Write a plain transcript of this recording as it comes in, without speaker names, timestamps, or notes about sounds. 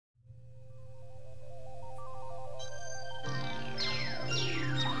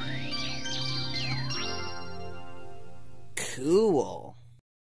Cool.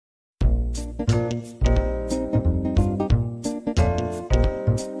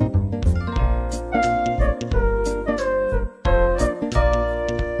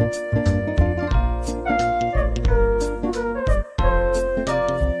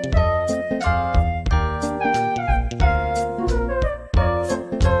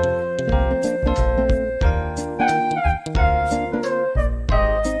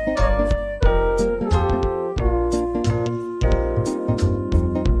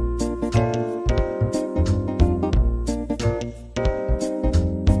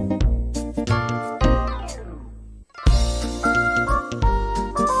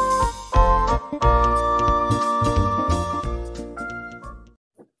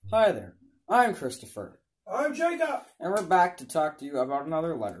 Hi there, I'm Christopher. I'm Jacob. And we're back to talk to you about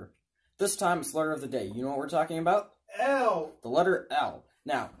another letter. This time it's letter of the day. You know what we're talking about? L. The letter L.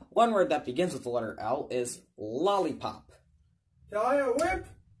 Now, one word that begins with the letter L is lollipop. Can I have a whip?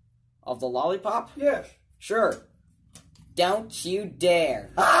 Of the lollipop? Yes. Sure. Don't you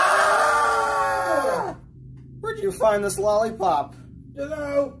dare. Ah! Where'd you find this lollipop?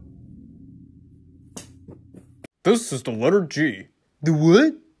 Hello. This is the letter G. The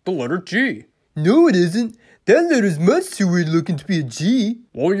what? The letter G. No, it isn't. That letter's much too weird looking to be a G.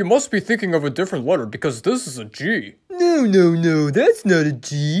 Well, you must be thinking of a different letter because this is a G. No, that's not a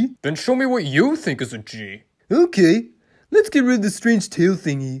G. Then show me what you think is a G. Okay, let's get rid of the strange tail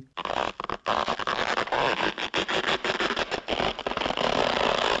thingy.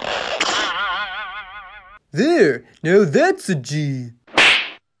 There, now that's a G.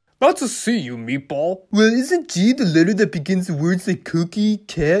 That's a C, you meatball. Well, isn't G the letter that begins with words like cookie,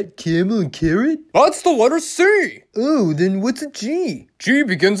 cat, camel, and carrot? That's the letter C. Oh, then what's a G? G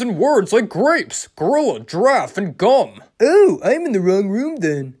begins in words like grapes, gorilla, giraffe, and gum. Oh, I'm in the wrong room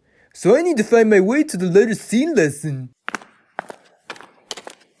then. So I need to find my way to the letter C lesson.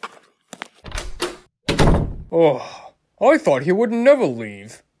 Oh, I thought he would never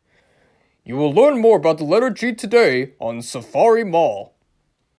leave. You will learn more about the letter G today on Safari Mall.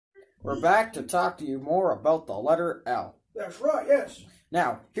 We're back to talk to you more about the letter L. That's right, yes.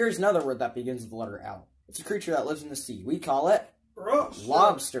 Now, here's another word that begins with the letter L. It's a creature that lives in the sea. We call it Lobster.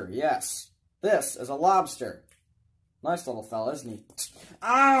 lobster, yes. This is a lobster. Nice little fella, isn't he?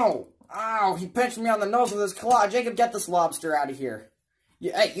 Ow! Ow! He pinched me on the nose with his claw. Jacob, get this lobster out of here.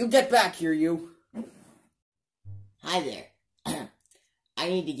 Hey, you get back here, you. Hi there. I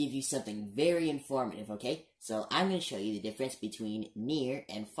need to give you something very informative, okay? So I'm going to show you the difference between near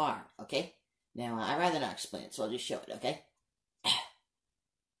and far, okay? Now, I'd rather not explain it, so I'll just show it, okay?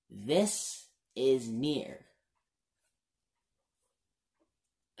 This is near.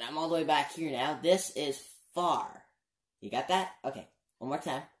 And I'm all the way back here now. This is far. You got that? Okay, one more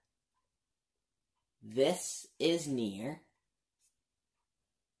time. This is near.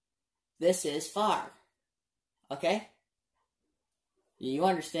 This is far. Okay? You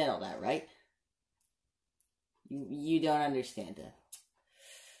understand all that, right? You don't understand that.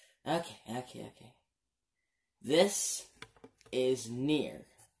 Okay. This is near.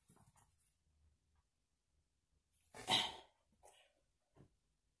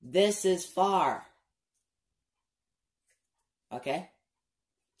 This is far. Okay?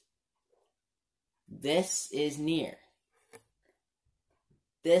 This is near.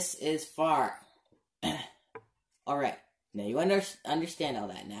 This is far. Alright. Now, you understand all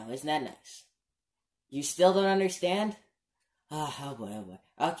that now. Isn't that nice? You still don't understand? Oh boy.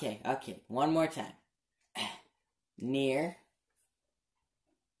 Okay. One more time. Near.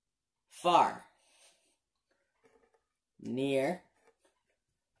 Far. Near.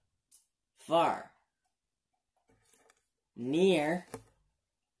 Far. Near.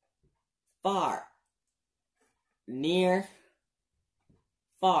 Far. Near.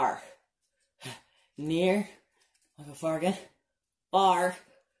 Far. Near. I'll go far again. Far.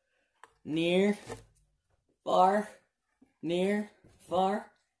 Near. Far. Near. Far.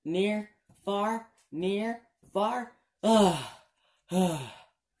 Near. Far. Near. Far. You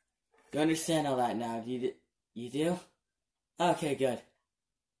understand all that now? You do? Okay, good.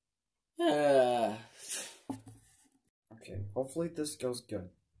 Okay, hopefully this goes good.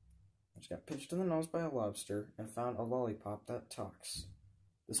 I just got pinched in the nose by a lobster and found a lollipop that talks.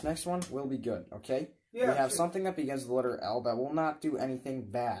 This next one will be good, okay? Yeah, we have sure. something that begins with the letter L that will not do anything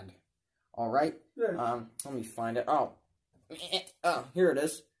bad. Alright? Yeah. Let me find it. Oh, here it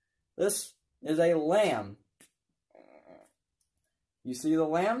is. This is a lamb. You see the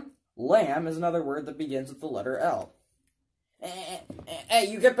lamb? Lamb is another word that begins with the letter L.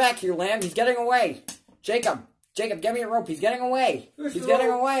 Hey, you get back here, lamb. He's getting away. Jacob, get me a rope. He's getting away. He's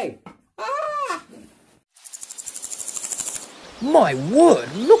getting away. Ah! My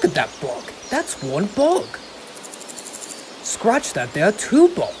word, look at that bug. That's one bug. Scratch that, there are 2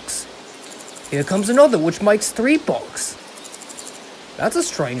 bugs. Here comes another, which makes 3 bugs. That's a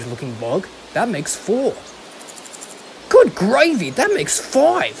strange looking bug. That makes 4. Good gravy, that makes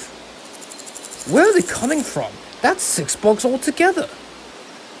 5. Where are they coming from? That's 6 bugs altogether.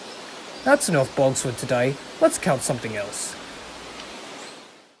 That's enough bugs for today. Let's count something else.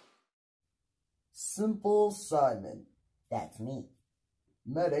 Simple Simon That's me.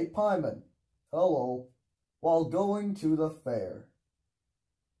 met a pieman. Hello. While going to the fair.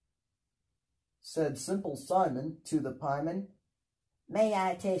 Said Simple Simon to the pieman. May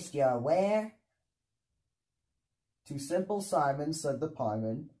I taste your ware? To Simple Simon said the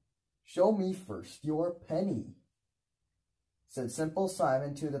pieman, show me first your penny. Said Simple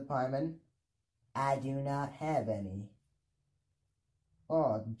Simon to the pieman, I do not have any.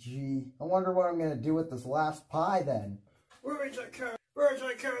 oh gee, I wonder what I'm going to do with this last pie then. Where is that carrot? Where is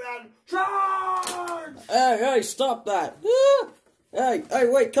that carrot? Charge! Hey, stop that. Hey,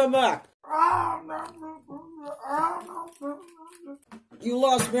 wait, come back. You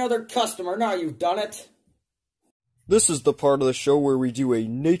lost my other customer, now you've done it. This is the part of the show where we do a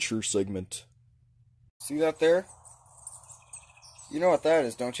nature segment. See that there? You know what that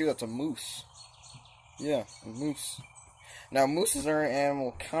is, don't you? That's a moose. Yeah, a moose. Now, mooses are an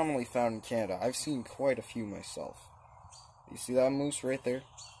animal commonly found in Canada. I've seen quite a few myself. You see that moose right there?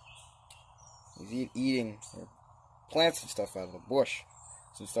 He's eating plants and stuff out of the bush,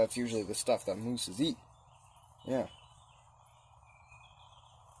 since that's usually the stuff that mooses eat. Yeah.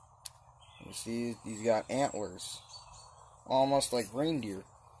 You see, he's got antlers. Almost like reindeer.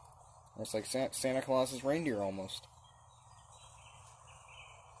 It's like Santa Claus's reindeer, almost.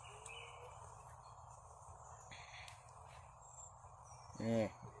 Yeah.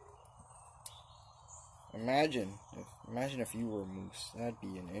 Imagine if you were a moose. That'd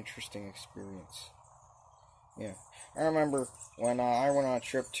be an interesting experience. Yeah. I remember when I went on a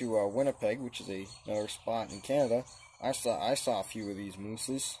trip to Winnipeg, which is another spot in Canada. I saw a few of these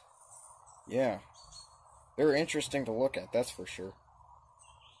mooses. Yeah. They're interesting to look at, that's for sure.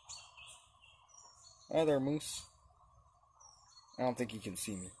 Hi there, moose. I don't think you can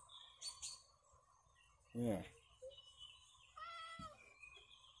see me. Yeah.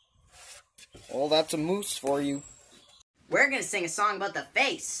 Well, that's a moose for you. We're gonna sing a song about the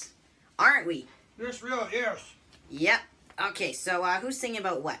face, aren't we? Yes, real, yes. Yep. Okay, so who's singing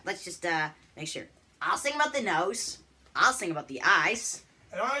about what? Let's just make sure. I'll sing about the nose. I'll sing about the eyes.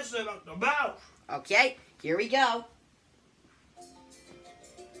 And I said about the mouth. Okay, here we go.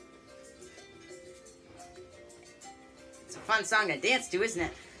 It's a fun song to dance to, isn't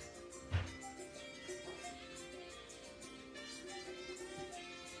it?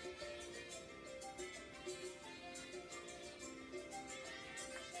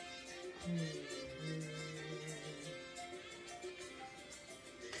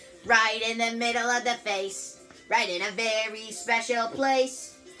 Right in the middle of the face, right in a very special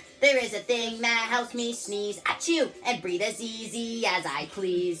place. There is a thing that helps me sneeze, achoo, and breathe as easy as I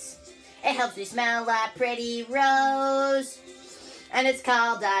please. It helps me smell a pretty rose, and it's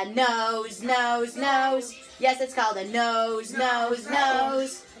called a nose, nose, nose. Yes, it's called a nose, nose,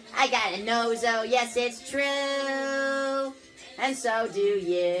 nose. I got a nose, oh yes, it's true, and so do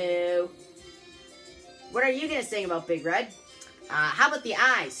you. What are you gonna sing about, Big Red? How about the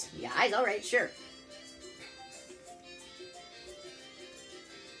eyes? The eyes, all right, sure.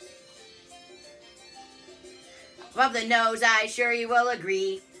 Above the nose, I sure you will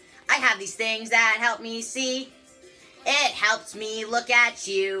agree. I have these things that help me see. It helps me look at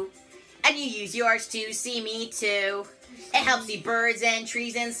you, and you use yours to see me too. It helps see birds and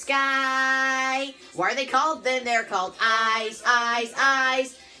trees and sky. What are they called? Then they're called eyes, eyes,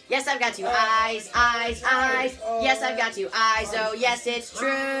 eyes. Yes, I've got 2 eyes, eyes, eyes. Yes, I've got 2 eyes, oh yes, it's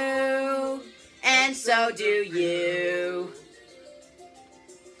true. And so do you.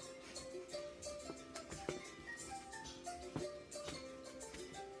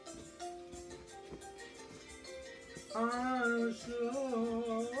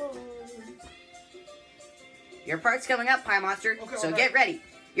 Your part's coming up, Pie Monster, Okay, so alright. get ready.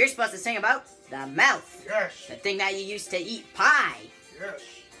 You're supposed to sing about the mouth. Yes, The thing that you use to eat pie. yes.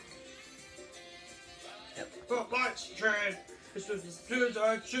 But that's trend. It's just as soon as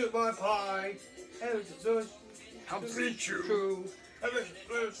I chew my pie, and it's just helps me chew. And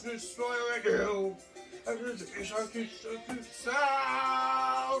it's just what I do. And it's like it's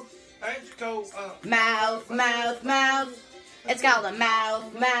sound. And it's go up. Mouth, mouth, mouth. It's called a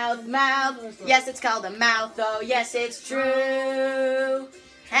mouth, mouth, mouth. Yes, it's called a mouth, oh yes, it's true.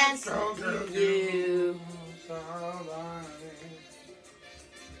 And so do you.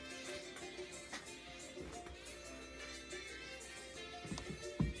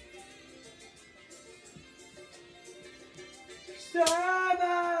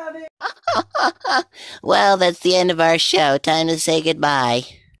 Well, that's the end of our show. Time to say goodbye.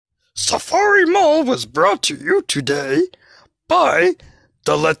 Safari Mall was brought to you today by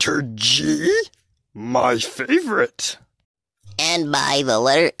the letter G, my favorite, And by the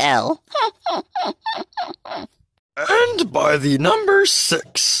letter L. and by the number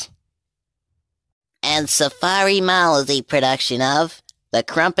 6. And Safari Mall is a production of the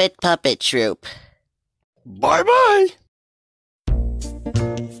Crumpet Puppet Troupe. Bye-bye.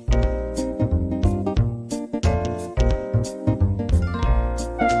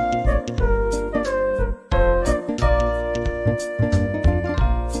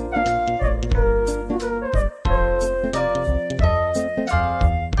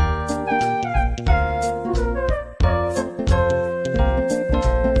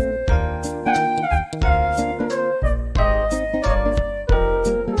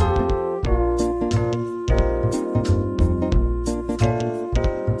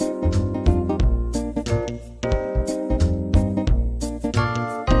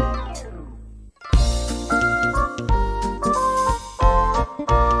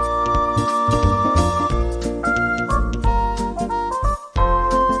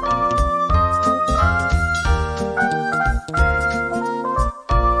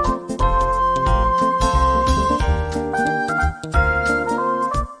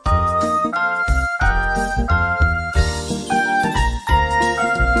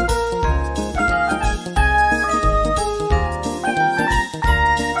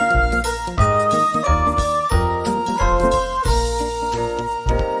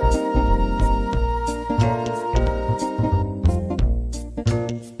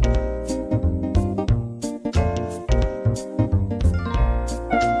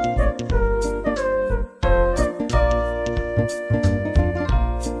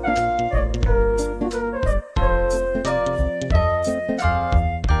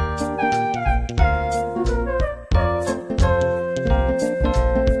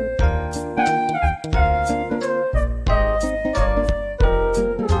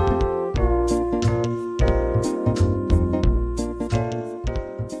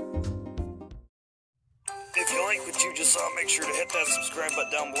 If you like what you just saw, make sure to hit that subscribe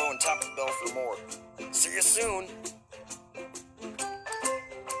button down below and tap the bell for more. See you soon.